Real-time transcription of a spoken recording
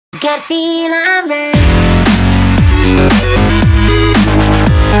Got feel alright.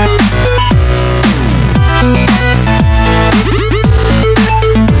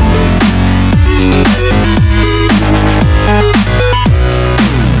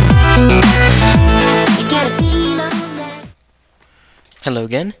 Hello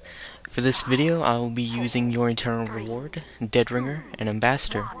again. For this video, I will be using your internal reward, Dead Ringer, and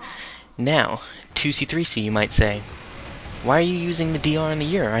Ambassador. Now, 2C3C, you might say. Why are you using the DR in the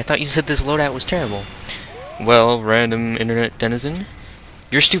year? I thought you said this loadout was terrible. Well, random internet denizen,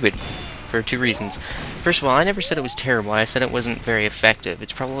 you're stupid. For two reasons. First of all, I never said it was terrible. I said it wasn't very effective.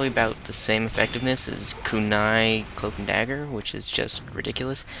 It's probably about the same effectiveness as Kunai Cloak and Dagger, which is just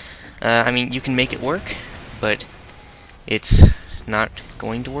ridiculous. I mean, you can make it work, but it's not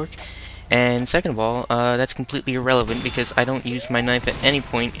going to work. And second of all, that's completely irrelevant because I don't use my knife at any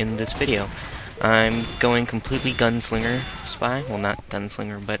point in this video. I'm going completely gunslinger spy. Well, not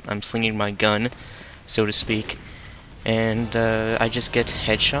gunslinger, but I'm slinging my gun, so to speak. And I just get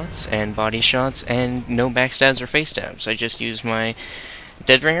headshots and body shots and no backstabs or face stabs. I just use my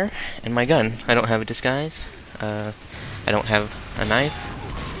Dead Ringer and my gun. I don't have a disguise. I don't have a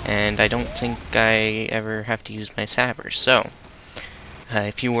knife. And I don't think I ever have to use my sabers. So,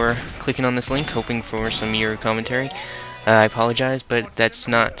 if you were clicking on this link hoping for some Euro commentary, I apologize, but that's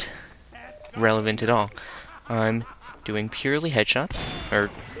not relevant at all. I'm doing purely headshots, or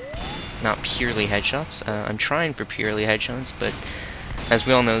not purely headshots. I'm trying for purely headshots, but as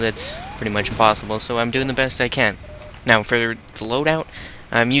we all know, that's pretty much impossible, so I'm doing the best I can. Now, for the loadout,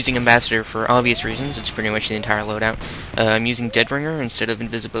 I'm using Ambassador for obvious reasons. It's pretty much the entire loadout. I'm using Dead Ringer instead of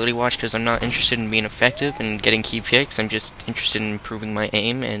Invisibility Watch because I'm not interested in being effective and getting key picks. I'm just interested in improving my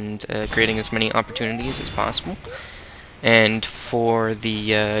aim and creating as many opportunities as possible. And for the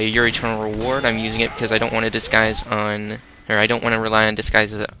Your Eternal Reward, I'm using it because I don't want to disguise on, or I don't want to rely on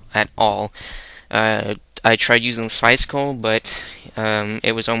disguises at all. I tried using the Spice Coal, but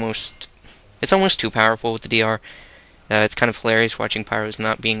it's almost too powerful with the DR. It's kind of hilarious watching pyros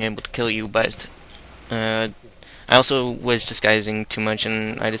not being able to kill you, but I also was disguising too much,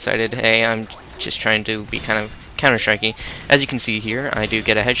 and I decided, hey, I'm just trying to be kind of counter-strikey. As you can see here, I do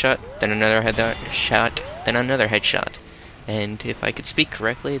get a headshot, then another headshot, then another headshot. And if I could speak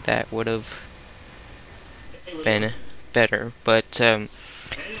correctly, that would have been better. But I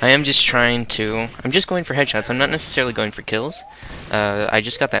am just trying to... I'm just going for headshots. I'm not necessarily going for kills. I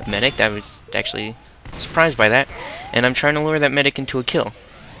just got that medic. I was actually surprised by that. And I'm trying to lure that medic into a kill,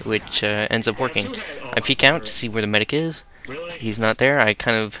 which ends up working. I peek out to see where the medic is. He's not there. I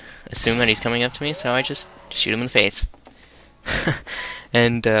kind of assume that he's coming up to me, so I just shoot him in the face.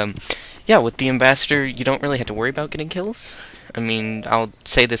 And yeah, with the Ambassador, you don't really have to worry about getting kills. I mean, I'll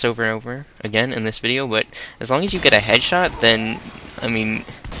say this over and over again in this video, but as long as you get a headshot, then, I mean,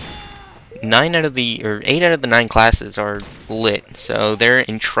 8 out of the 9 classes are lit, so they're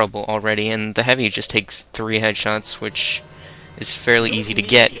in trouble already, and the Heavy just takes 3 headshots, which is fairly easy to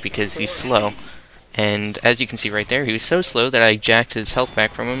get because he's slow. And as you can see right there, he was so slow that I jacked his health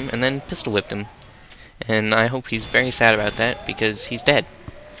back from him and then pistol whipped him. And I hope he's very sad about that because he's dead.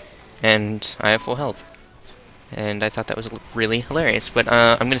 And I have full health. And I thought that was really hilarious. But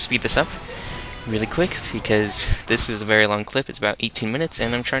I'm going to speed this up really quick because this is a very long clip. It's about 18 minutes,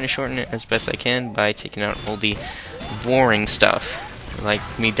 and I'm trying to shorten it as best I can by taking out all the boring stuff,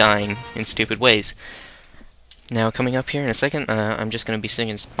 like me dying in stupid ways. Now, coming up here in a second, I'm just going to be sitting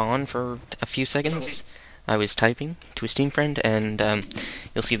in spawn for a few seconds. I was typing to a Steam friend, and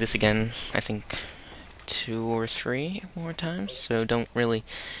you'll see this again, I think, 2 or 3 more times, so don't really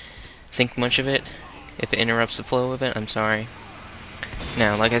think much of it. If it interrupts the flow of it, I'm sorry.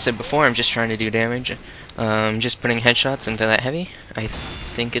 Now, like I said before, I'm just trying to do damage. Just putting headshots into that Heavy. I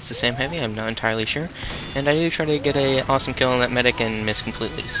think it's the same Heavy, I'm not entirely sure. And I do try to get a awesome kill on that medic and miss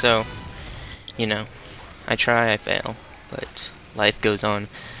completely, so, you know, I try, I fail, but life goes on.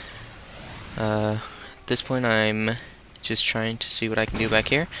 At this point, I'm just trying to see what I can do back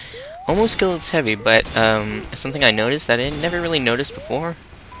here. Almost killed its Heavy, but something I noticed that I never really noticed before.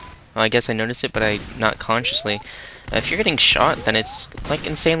 Well, I guess I noticed it, but not consciously. If you're getting shot, then it's like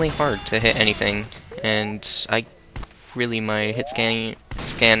insanely hard to hit anything, and my hit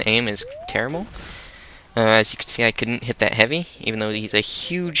scan aim is terrible. As you can see, I couldn't hit that Heavy, even though he's a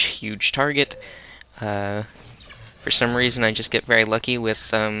huge target. For some reason, I just get very lucky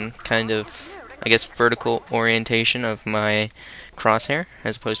with kind of, I guess, vertical orientation of my crosshair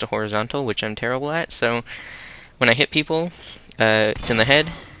as opposed to horizontal, which I'm terrible at. So when I hit people, it's in the head,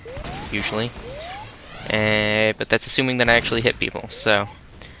 usually. But that's assuming that I actually hit people. So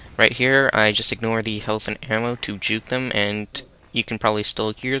right here, I just ignore the health and ammo to juke them, and you can probably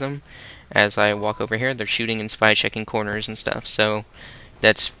still hear them as I walk over here. They're shooting and spy checking corners and stuff, so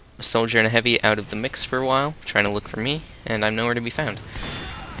that's a soldier and a heavy out of the mix for a while, trying to look for me, and I'm nowhere to be found.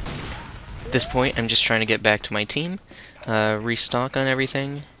 At this point, I'm just trying to get back to my team, restock on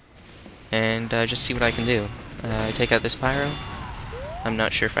everything, and just see what I can do. I take out this pyro. I'm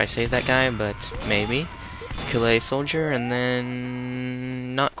not sure if I save that guy, but maybe. Kill a soldier, and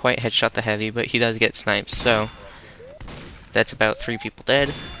then not quite headshot the heavy, but he does get sniped, so that's about 3 people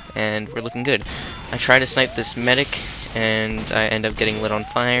dead, and we're looking good. I try to snipe this medic, and I end up getting lit on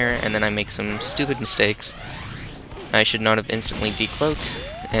fire, and then I make some stupid mistakes. I should not have instantly decloaked,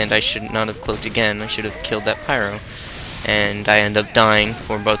 and I should not have cloaked again. I should have killed that pyro, and I end up dying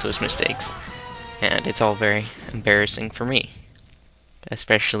for both those mistakes. And it's all very embarrassing for me,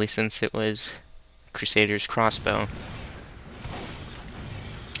 especially since it was Crusader's crossbow.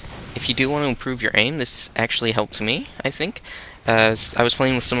 If you do want to improve your aim, this actually helped me, I think. I was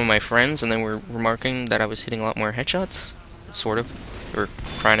playing with some of my friends, and they were remarking that I was hitting a lot more headshots, sort of. They were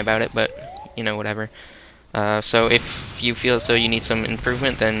crying about it, but, you know, whatever. So if you feel as though you need some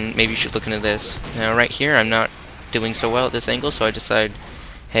improvement, then maybe you should look into this. Now, right here, I'm not doing so well at this angle, so I decide,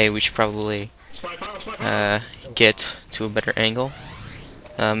 hey, we should probably get to a better angle.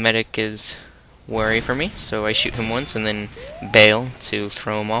 Medic is wary for me, so I shoot him once and then bail to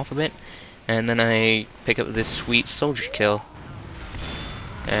throw him off a bit, and then I pick up this sweet soldier kill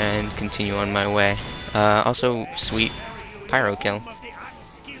and continue on my way. Also, sweet pyro kill.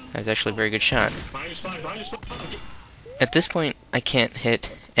 That was actually a very good shot. At this point, I can't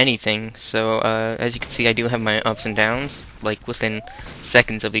hit anything, so as you can see, I do have my ups and downs, like within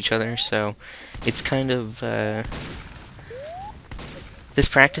seconds of each other, so it's kind of this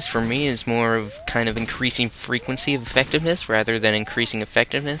practice for me is more of kind of increasing frequency of effectiveness rather than increasing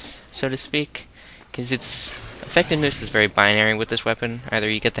effectiveness, so to speak. Because effectiveness is very binary with this weapon. Either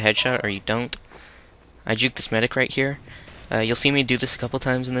you get the headshot or you don't. I juke this medic right here. You'll see me do this a couple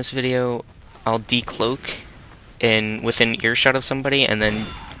times in this video. I'll decloak within earshot of somebody and then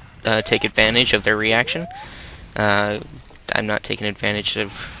take advantage of their reaction. I'm not taking advantage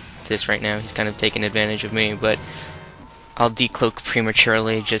of this right now. He's kind of taking advantage of me, but I'll decloak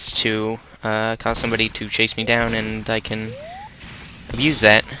prematurely just to cause somebody to chase me down, and I can abuse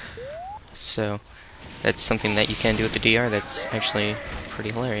that. So that's something that you can do with the DR that's actually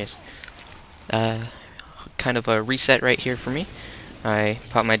pretty hilarious. Kind of a reset right here for me. I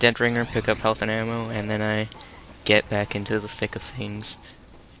pop my dead ringer, pick up health and ammo, and then I get back into the thick of things.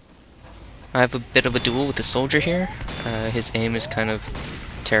 I have a bit of a duel with the soldier here. His aim is kind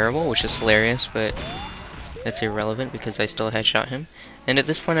of terrible, which is hilarious, but that's irrelevant because I still headshot him. And at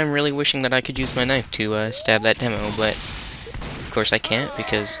this point I'm really wishing that I could use my knife to stab that demo, but of course I can't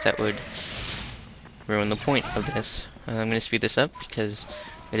because that would ruin the point of this. I'm going to speed this up because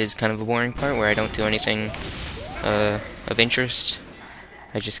it is kind of a boring part where I don't do anything of interest.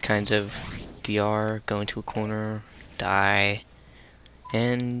 I just kind of DR, go into a corner, die,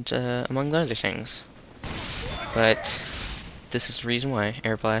 and among other things. But this is the reason why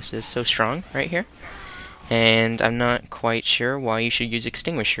Air Blast is so strong right here. And I'm not quite sure why you should use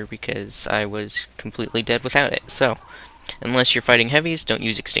Extinguisher, because I was completely dead without it. So, unless you're fighting heavies, don't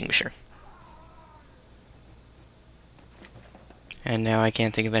use Extinguisher. And now I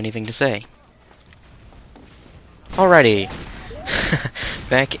can't think of anything to say. Alrighty!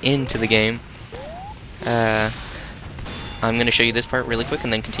 Back into the game. I'm going to show you this part really quick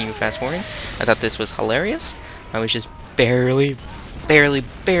and then continue fast forwarding. I thought this was hilarious. I was just barely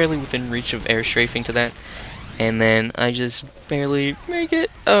within reach of air strafing to that. And then I just barely make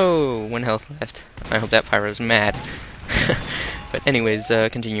it. Oh, 1 health left. I hope that pyro's mad. But anyways,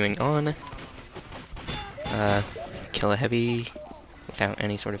 continuing on. Kill a heavy without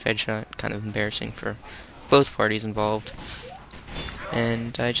any sort of headshot. Kind of embarrassing for both parties involved.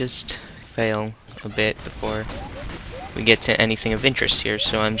 And I just fail a bit before we get to anything of interest here.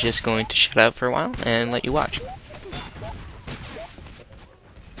 So I'm just going to shut up for a while and let you watch.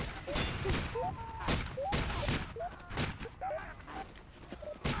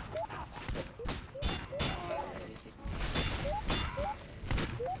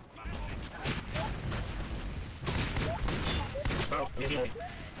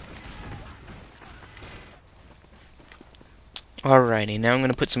 Alrighty, now I'm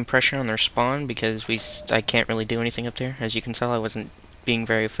going to put some pressure on their spawn because I can't really do anything up there. As you can tell, I wasn't being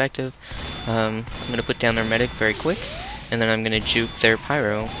very effective. I'm going to put down their medic very quick, and then I'm going to juke their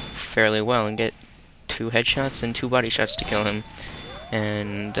pyro fairly well and get 2 headshots and 2 body shots to kill him.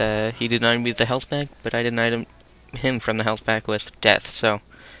 And he denied me the health back, but I denied him from the health back with death. So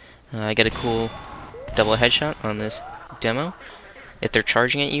I get a cool double headshot on this demo. if they're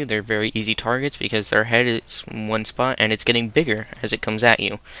charging at you, they're very easy targets because their head is in one spot and it's getting bigger as it comes at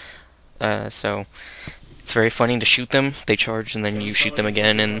you. So it's very funny to shoot them. They charge and then you shoot them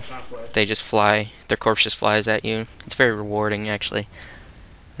again and they just fly. Their corpse just flies at you. It's very rewarding, actually.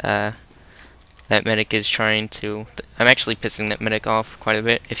 That medic is trying to... I'm actually pissing that medic off quite a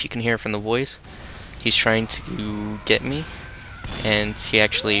bit. If you can hear from the voice, he's trying to get me, and he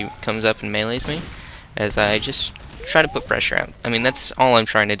actually comes up and melees me as I just try to put pressure out. I mean, that's all I'm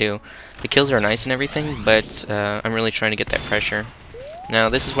trying to do. The kills are nice and everything, but I'm really trying to get that pressure. Now,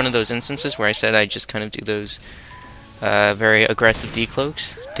 this is one of those instances where I said I just kind of do those very aggressive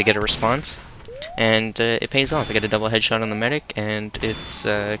decloaks to get a response, and it pays off. I get a double headshot on the medic, and it's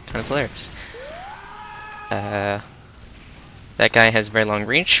kind of hilarious. That guy has very long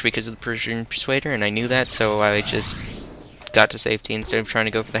reach because of the Persian Persuader, and I knew that, so I just got to safety instead of trying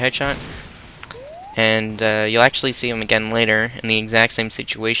to go for the headshot. And you'll actually see him again later in the exact same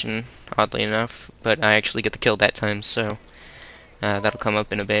situation, oddly enough, but I actually get the kill that time, so that'll come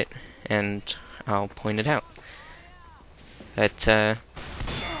up in a bit, and I'll point it out. But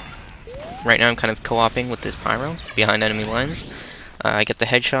right now I'm kind of co-oping with this pyro behind enemy lines. I get the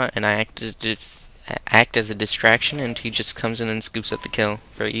headshot, and I act as a distraction, and he just comes in and scoops up the kill.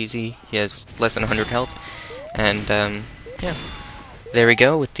 Very easy. He has less than 100 health, and yeah, there we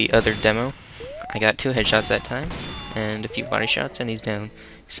go with the other demo. I got 2 headshots that time, and a few body shots, and he's down.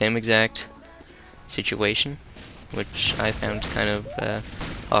 Same exact situation, which I found kind of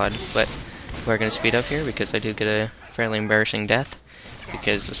odd, but we're going to speed up here because I do get a fairly embarrassing death,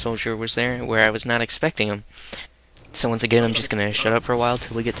 because the soldier was there where I was not expecting him. So once again, I'm just going to shut up for a while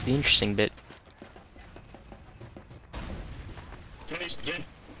till we get to the interesting bit.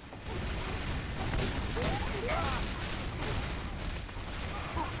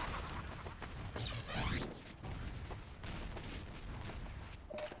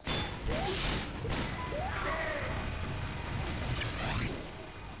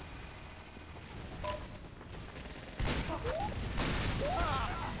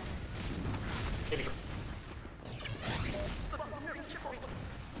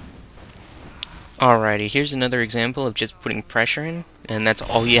 Alrighty, here's another example of just putting pressure in, and that's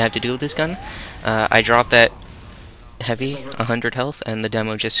all you have to do with this gun. I dropped that heavy, 100 health, and the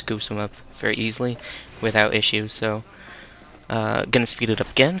demo just scoops him up very easily, without issues, so gonna speed it up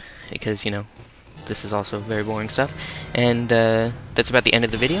again, because, you know, this is also very boring stuff, and that's about the end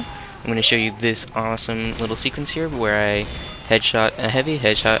of the video. I'm gonna show you this awesome little sequence here, where I headshot a heavy,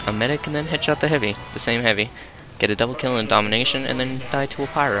 headshot a medic, and then headshot the heavy, the same heavy, get a double kill in domination, and then die to a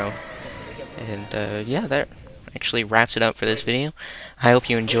pyro. And yeah, that actually wraps it up for this video. I hope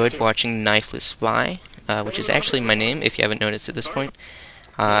you enjoyed watching Knifeless Spy, which is actually my name, if you haven't noticed at this point.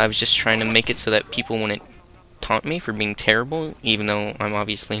 I was just trying to make it so that people wouldn't taunt me for being terrible, even though I'm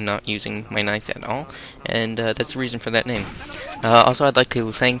obviously not using my knife at all, and that's the reason for that name. Also, I'd like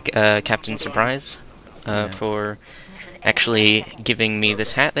to thank Captain Surprise for actually giving me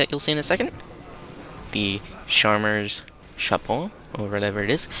this hat that you'll see in a second. The Charmer's Chapeau, or whatever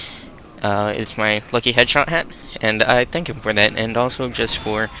it is. It's my lucky headshot hat, and I thank him for that, and also just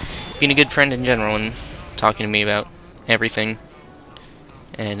for being a good friend in general and talking to me about everything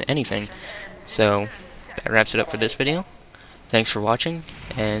and anything. So, that wraps it up for this video. Thanks for watching,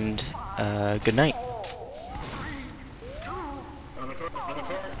 and good night.